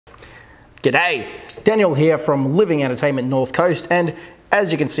G'day, Daniel here from Living Entertainment North Coast, and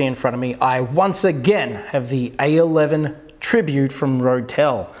as you can see in front of me, I once again have the A11 Tribute from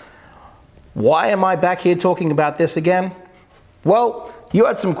Rotel. Why am I back here talking about this again? Well, you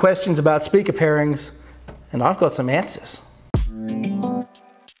had some questions about speaker pairings, and I've got some answers.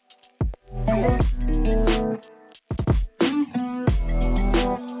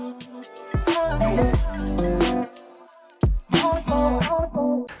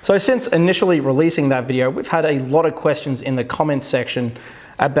 So since initially releasing that video, we've had a lot of questions in the comments section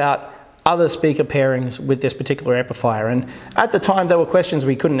about other speaker pairings with this particular amplifier. And at the time, there were questions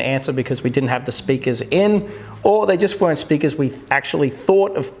we couldn't answer because we didn't have the speakers in, or they just weren't speakers we actually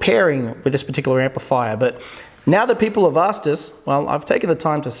thought of pairing with this particular amplifier. But now that people have asked us, well, I've taken the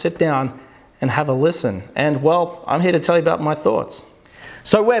time to sit down and have a listen. And well, I'm here to tell you about my thoughts.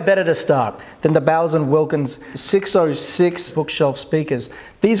 So where better to start than the Bowers and Wilkins 606 bookshelf speakers.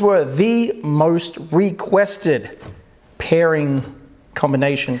 These were the most requested pairing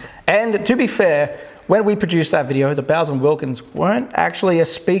combination. And to be fair, when we produced that video, the Bowers and Wilkins weren't actually a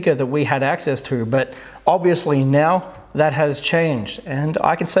speaker that we had access to, but obviously now that has changed. And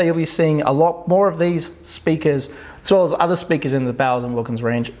I can say you'll be seeing a lot more of these speakers, as well as other speakers in the Bowers and Wilkins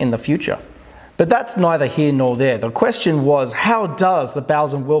range in the future. But that's neither here nor there. The question was, how does the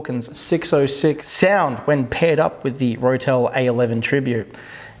Bowers and Wilkins 606 sound when paired up with the Rotel A11 Tribute?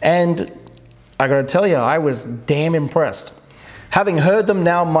 And I gotta tell you, I was damn impressed. Having heard them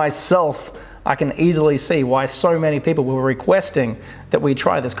now myself, I can easily see why so many people were requesting that we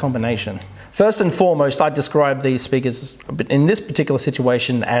try this combination. First and foremost, I describe these speakers in this particular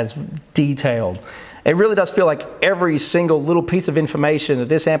situation as detailed. It really does feel like every single little piece of information that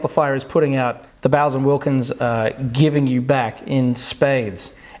this amplifier is putting out, the Bowers and Wilkins giving you back in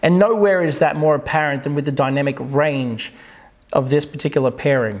spades. And nowhere is that more apparent than with the dynamic range of this particular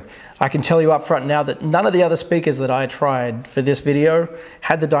pairing. I can tell you up front now that none of the other speakers that I tried for this video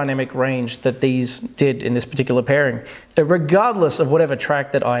had the dynamic range that these did in this particular pairing. Regardless of whatever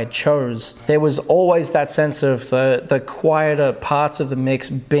track that I chose, there was always that sense of the quieter parts of the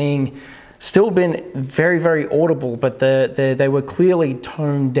mix still been very, very audible, but they were clearly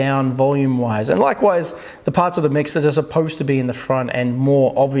toned down volume-wise. And likewise, the parts of the mix that are supposed to be in the front and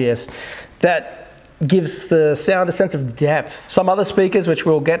more obvious, that gives the sound a sense of depth. Some other speakers, which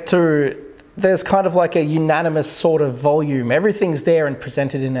we'll get to, there's kind of like a unanimous sort of volume. Everything's there and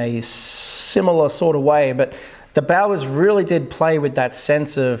presented in a similar sort of way, but the Bowers really did play with that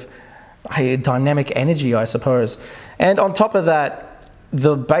sense of dynamic energy, I suppose. And on top of that,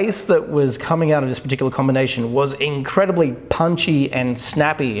 the bass that was coming out of this particular combination was incredibly punchy and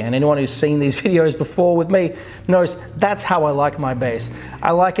snappy, and anyone who's seen these videos before with me knows that's how I like my bass.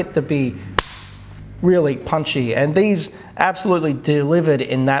 I like it to be really punchy, and these absolutely delivered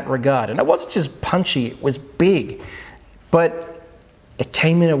in that regard. And it wasn't just punchy, it was big, but it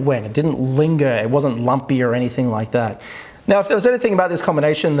came in and went. It didn't linger, it wasn't lumpy or anything like that. Now, if there was anything about this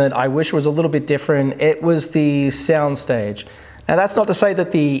combination that I wish was a little bit different, it was the sound stage. Now, that's not to say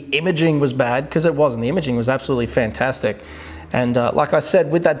that the imaging was bad, because it wasn't. The imaging was absolutely fantastic. And like I said,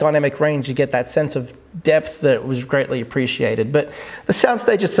 with that dynamic range, you get that sense of depth that was greatly appreciated. But the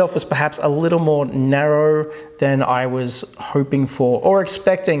soundstage itself was perhaps a little more narrow than I was hoping for or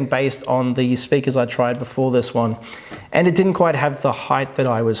expecting based on the speakers I tried before this one. And it didn't quite have the height that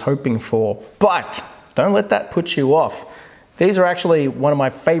I was hoping for. But don't let that put you off. These are actually one of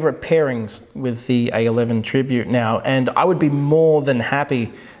my favorite pairings with the A11 Tribute now, and I would be more than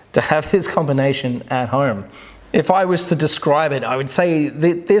happy to have this combination at home. If I was to describe it, I would say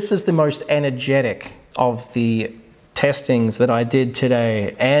that this is the most energetic of the testings that I did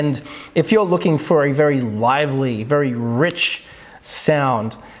today. And if you're looking for a very lively, very rich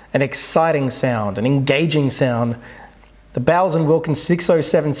sound, an exciting sound, an engaging sound, the Bowers and Wilkins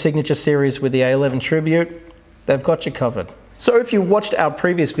 607 Signature Series with the A11 Tribute, they've got you covered. So if you watched our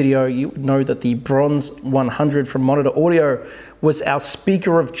previous video, you would know that the Bronze 100 from Monitor Audio was our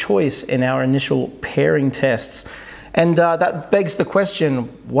speaker of choice in our initial pairing tests. And that begs the question,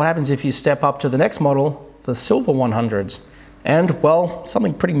 what happens if you step up to the next model, the Silver 100s? And well,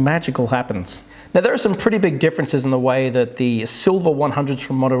 something pretty magical happens. Now, there are some pretty big differences in the way that the Silver 100s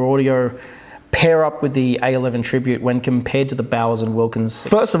from Monitor Audio pair up with the A11 Tribute when compared to the Bowers and Wilkins.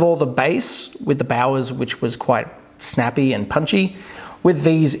 First of all, the bass with the Bowers, which was quite snappy and punchy. With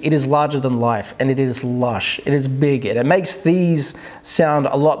these, it is larger than life, and it is lush, it is big, and it makes these sound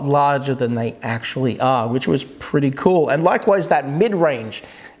a lot larger than they actually are, which was pretty cool. And likewise, that mid-range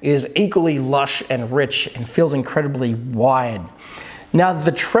is equally lush and rich and feels incredibly wide. Now,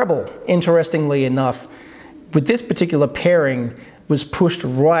 the treble, interestingly enough, with this particular pairing, was pushed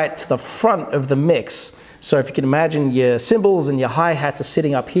right to the front of the mix. So if you can imagine, your cymbals and your hi-hats are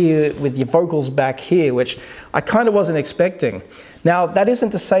sitting up here with your vocals back here, which I kind of wasn't expecting. Now, that isn't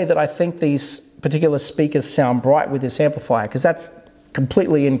to say that I think these particular speakers sound bright with this amplifier, because that's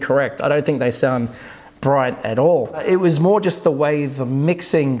completely incorrect. I don't think they sound bright at all. It was more just the way the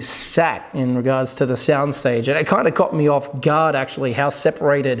mixing sat in regards to the soundstage, and it kind of caught me off guard actually how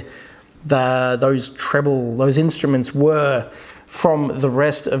separated those instruments were from the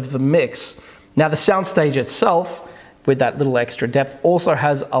rest of the mix. Now the soundstage itself, with that little extra depth, also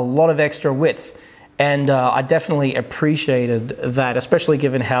has a lot of extra width, and I definitely appreciated that, especially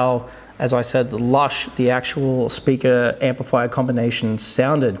given how, as I said, lush the actual speaker amplifier combination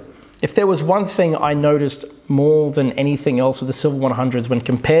sounded. If there was one thing I noticed more than anything else with the Silver 100s when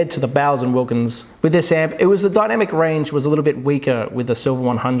compared to the Bowers and Wilkins with this amp, it was the dynamic range was a little bit weaker with the Silver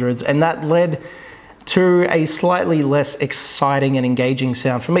 100s, and that led to a slightly less exciting and engaging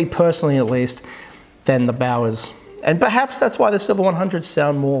sound, for me personally at least, than the Bowers. And perhaps that's why the Silver 100s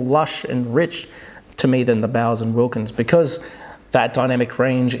sound more lush and rich to me than the Bowers and Wilkins, because that dynamic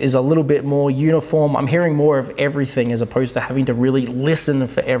range is a little bit more uniform. I'm hearing more of everything as opposed to having to really listen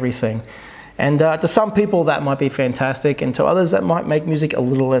for everything. And to some people that might be fantastic, and to others that might make music a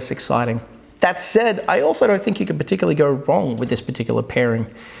little less exciting. That said, I also don't think you can particularly go wrong with this particular pairing.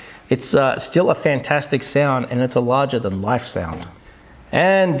 It's still a fantastic sound, and it's a larger than life sound.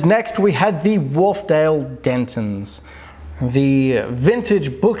 And next we had the Wharfedale Dentons, the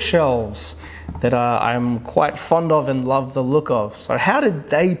vintage bookshelves that I'm quite fond of and love the look of. So how did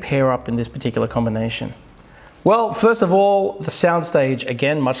they pair up in this particular combination? Well, first of all, the soundstage,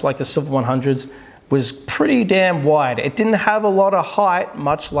 again, much like the Silver 100s, was pretty damn wide. It didn't have a lot of height,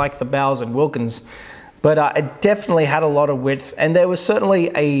 much like the Bowers and Wilkins, but it definitely had a lot of width, and there was certainly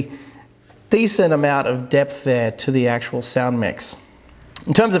a decent amount of depth there to the actual sound mix.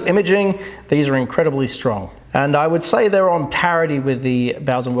 In terms of imaging, these are incredibly strong. And I would say they're on parity with the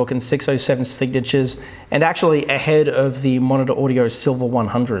Bowers and Wilkins 607 signatures, and actually ahead of the Monitor Audio Silver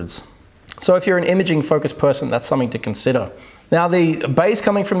 100s. So if you're an imaging focused person, that's something to consider. Now the bass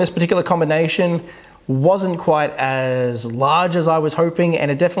coming from this particular combination wasn't quite as large as I was hoping, and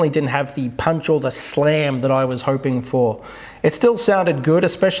it definitely didn't have the punch or the slam that I was hoping for. It still sounded good,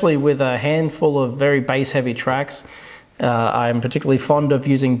 especially with a handful of very bass heavy tracks. I'm particularly fond of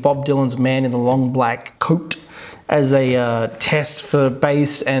using Bob Dylan's Man in the Long Black Coat as a test for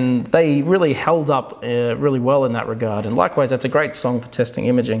bass, and they really held up really well in that regard. And likewise, that's a great song for testing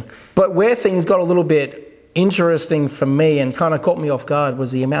imaging. But where things got a little bit interesting for me and kind of caught me off guard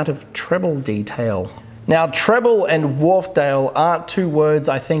was the amount of treble detail. Now, treble and Wharfedale aren't two words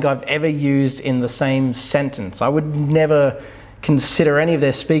I think I've ever used in the same sentence. I would never consider any of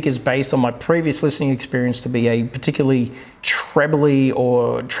their speakers based on my previous listening experience to be a particularly trebly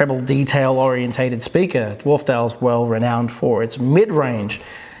or treble detail orientated speaker. Wharfedale's well renowned for its mid-range.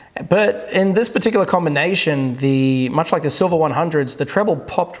 But in this particular combination, much like the Silver 100s, the treble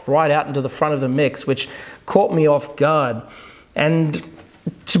popped right out into the front of the mix, which caught me off guard. And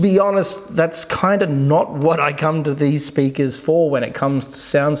to be honest, that's kind of not what I come to these speakers for when it comes to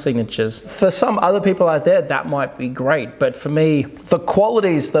sound signatures. For some other people out there, that might be great, but for me, the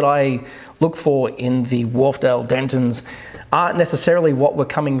qualities that I look for in the Wharfedale Dentons aren't necessarily what were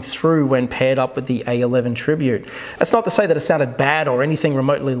coming through when paired up with the A11 Tribute. That's not to say that it sounded bad or anything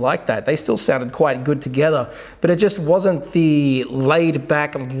remotely like that. They still sounded quite good together, but it just wasn't the laid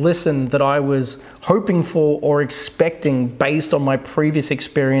back listen that I was hoping for or expecting based on my previous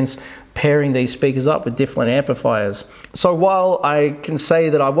experience pairing these speakers up with different amplifiers. So while I can say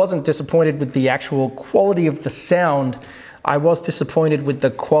that I wasn't disappointed with the actual quality of the sound, I was disappointed with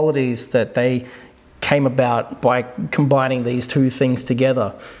the qualities that they came about by combining these two things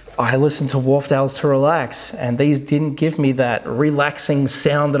together. I listened to Wharfedale's to relax, and these didn't give me that relaxing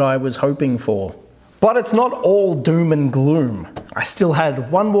sound that I was hoping for. But it's not all doom and gloom. I still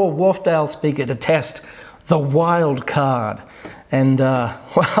had one more Wharfedale speaker to test, the wild card. And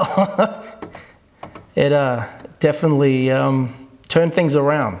well, it definitely turned things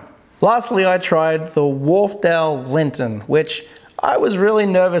around. Lastly, I tried the Wharfedale Linton, which I was really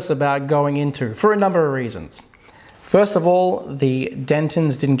nervous about going into for a number of reasons. First of all, the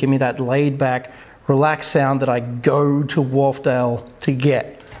Dentons didn't give me that laid back, relaxed sound that I go to Wharfedale to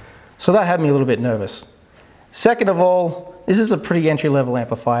get. So that had me a little bit nervous. Second of all, this is a pretty entry-level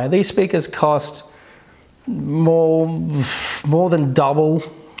amplifier. These speakers cost more than double,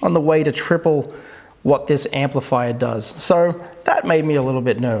 on the way to triple what this amplifier does. So that made me a little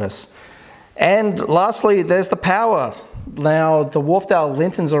bit nervous. And lastly, there's the power. Now, the Wharfedale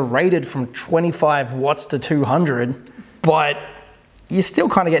Lintons are rated from 25 watts to 200, but you still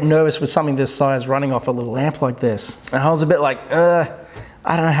kind of get nervous with something this size running off a little amp like this. And I was a bit like, I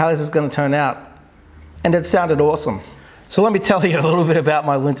don't know how this is going to turn out. And it sounded awesome. So let me tell you a little bit about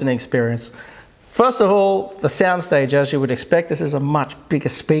my Linton experience. First of all, the soundstage, as you would expect, this is a much bigger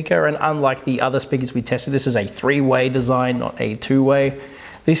speaker, and unlike the other speakers we tested, this is a 3-way design, not a 2-way.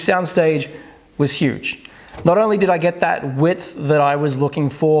 This soundstage was huge. Not only did I get that width that I was looking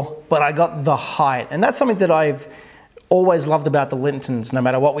for, but I got the height. And that's something that I've always loved about the Lintons, no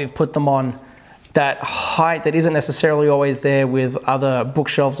matter what we've put them on. That height that isn't necessarily always there with other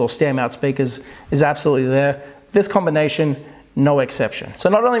bookshelves or stand-mount speakers is absolutely there. This combination, no exception. So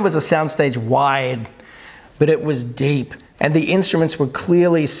not only was the soundstage wide, but it was deep. And the instruments were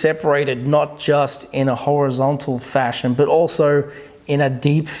clearly separated, not just in a horizontal fashion, but also in a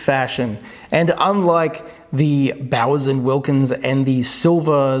deep fashion. And unlike the Bowers and Wilkins and the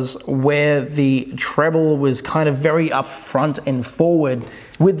Silvers, where the treble was kind of very up front and forward,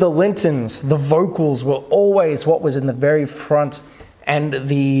 with the Lintons, the vocals were always what was in the very front, and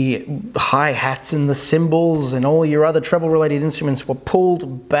the hi-hats and the cymbals and all your other treble-related instruments were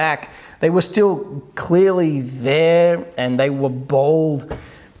pulled back. They were still clearly there and they were bold,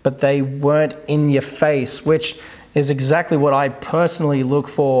 but they weren't in your face, which is exactly what I personally look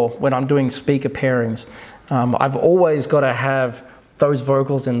for when I'm doing speaker pairings. I've always got to have those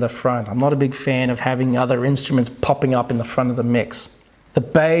vocals in the front. I'm not a big fan of having other instruments popping up in the front of the mix. The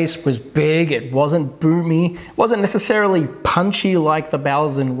bass was big, it wasn't boomy, it wasn't necessarily punchy like the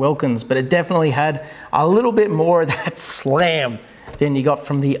Bowers and Wilkins, but it definitely had a little bit more of that slam than you got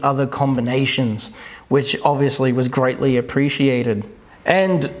from the other combinations, which obviously was greatly appreciated.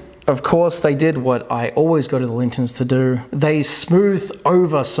 And of course, they did what I always go to the Lintons to do. They smoothed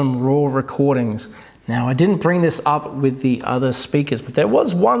over some raw recordings. Now, I didn't bring this up with the other speakers, but there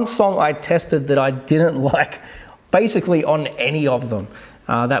was one song I tested that I didn't like basically on any of them.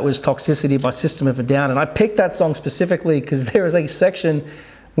 That was Toxicity by System of a Down. And I picked that song specifically because there is a section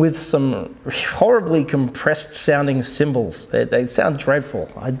with some horribly compressed sounding cymbals. They sound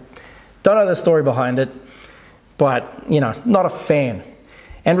dreadful. I don't know the story behind it, but you know, not a fan.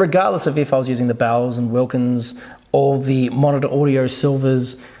 And regardless of if I was using the Bowers and Wilkins or the Monitor Audio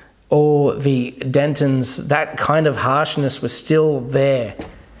Silvers or the Dentons, that kind of harshness was still there.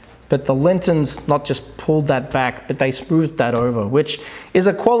 But the Lintons not just pulled that back, but they smoothed that over, which is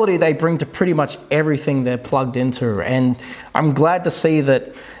a quality they bring to pretty much everything they're plugged into. And I'm glad to see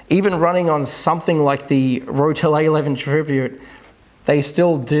that even running on something like the Rotel A11 Tribute, they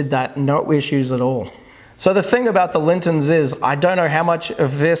still did that, no issues at all. So the thing about the Lintons is, I don't know how much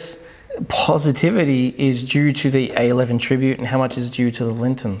of this positivity is due to the A11 Tribute and how much is due to the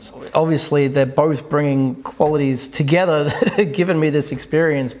Lintons. Obviously, they're both bringing qualities together that have given me this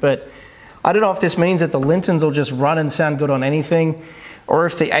experience, but I don't know if this means that the Lintons will just run and sound good on anything, or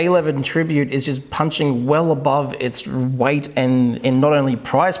if the A11 Tribute is just punching well above its weight and in not only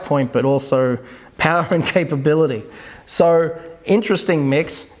price point, but also power and capability. So, interesting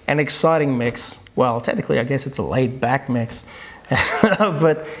mix, an exciting mix. Well, technically, I guess it's a laid-back mix.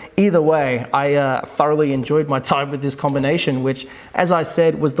 But either way, I thoroughly enjoyed my time with this combination, which, as I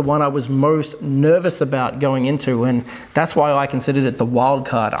said, was the one I was most nervous about going into, and that's why I considered it the wild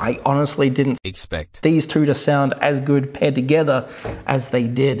card. I honestly didn't expect these two to sound as good paired together as they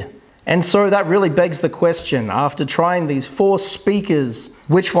did. And so that really begs the question, after trying these 4 speakers,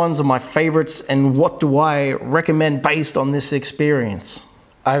 which ones are my favorites and what do I recommend based on this experience?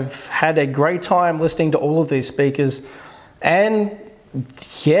 I've had a great time listening to all of these speakers. And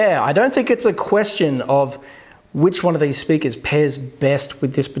yeah, I don't think it's a question of which one of these speakers pairs best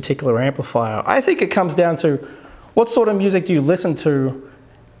with this particular amplifier. I think it comes down to what sort of music do you listen to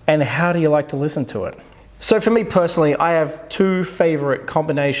and how do you like to listen to it. So for me personally, I have 2 favorite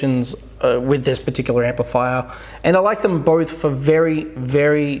combinations with this particular amplifier, and I like them both for very,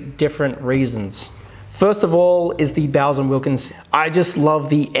 very different reasons. First of all is the Bowers and Wilkins. I just love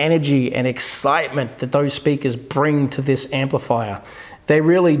the energy and excitement that those speakers bring to this amplifier. They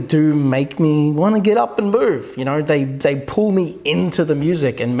really do make me want to get up and move. You know, they pull me into the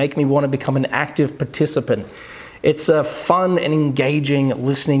music and make me want to become an active participant. It's a fun and engaging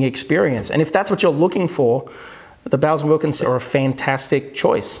listening experience. And if that's what you're looking for, the Bowers and Wilkins are a fantastic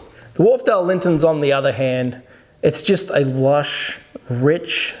choice. The Wharfedale Lintons, on the other hand, it's just a lush,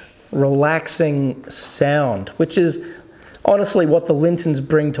 rich, relaxing sound, which is honestly what the Lintons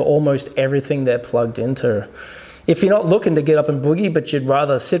bring to almost everything they're plugged into. If you're not looking to get up and boogie, but you'd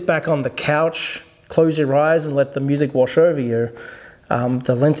rather sit back on the couch, close your eyes and let the music wash over you,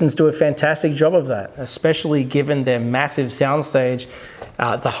 the Lintons do a fantastic job of that, especially given their massive soundstage,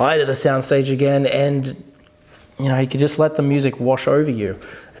 the height of the soundstage again, and you know, you could just let the music wash over you.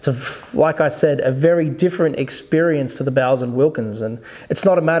 It's, like I said, a very different experience to the Bowers and Wilkins, and it's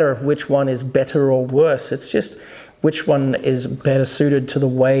not a matter of which one is better or worse. It's just which one is better suited to the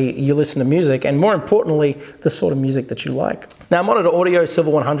way you listen to music, and more importantly, the sort of music that you like. Now, Monitor Audio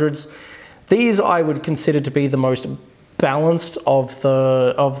Silver 100s, these I would consider to be the most balanced of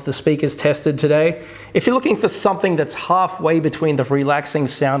the speakers tested today. If you're looking for something that's halfway between the relaxing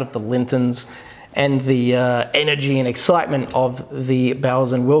sound of the Lintons and the energy and excitement of the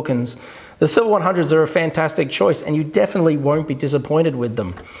Bowers and Wilkins, the Silver 100s are a fantastic choice, and you definitely won't be disappointed with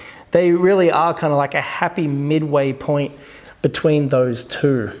them. They really are kind of like a happy midway point between those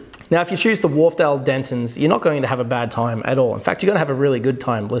two. Now, if you choose the Wharfedale Dentons, you're not going to have a bad time at all. In fact, you're going to have a really good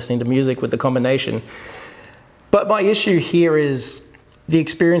time listening to music with the combination. But my issue here is the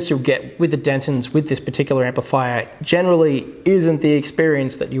experience you'll get with the Dentons with this particular amplifier generally isn't the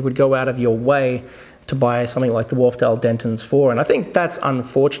experience that you would go out of your way to buy something like the Wharfedale Detons for, and I think that's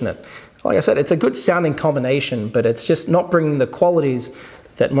unfortunate. Like I said, it's a good sounding combination, but it's just not bringing the qualities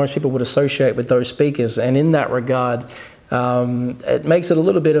that most people would associate with those speakers, and in that regard, it makes it a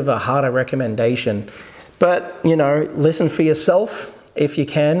little bit of a harder recommendation. But, you know, listen for yourself if you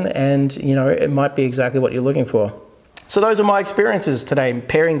can, and, you know, it might be exactly what you're looking for. So those are my experiences today,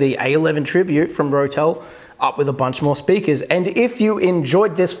 pairing the A11 Tribute from Rotel up with a bunch more speakers. And if you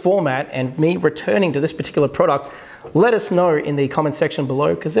enjoyed this format and me returning to this particular product, let us know in the comment section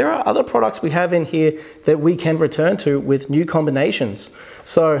below, because there are other products we have in here that we can return to with new combinations.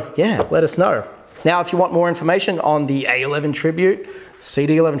 So yeah, let us know. Now, if you want more information on the A11 Tribute,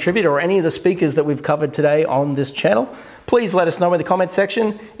 CD11 Tribute, or any of the speakers that we've covered today on this channel, please let us know in the comment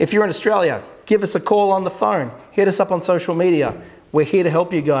section. If you're in Australia, give us a call on the phone, hit us up on social media. We're here to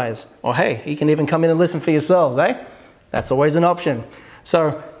help you guys. Or hey, you can even come in and listen for yourselves, eh? That's always an option.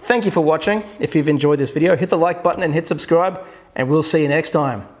 So thank you for watching. If you've enjoyed this video, hit the like button and hit subscribe, and we'll see you next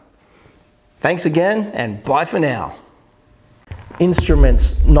time. Thanks again, and bye for now.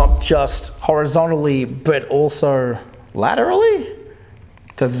 Instruments, not just horizontally, but also laterally.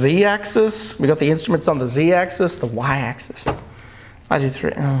 The Z-axis, we got the instruments on the Z-axis, the Y-axis. I do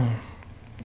three. Oh.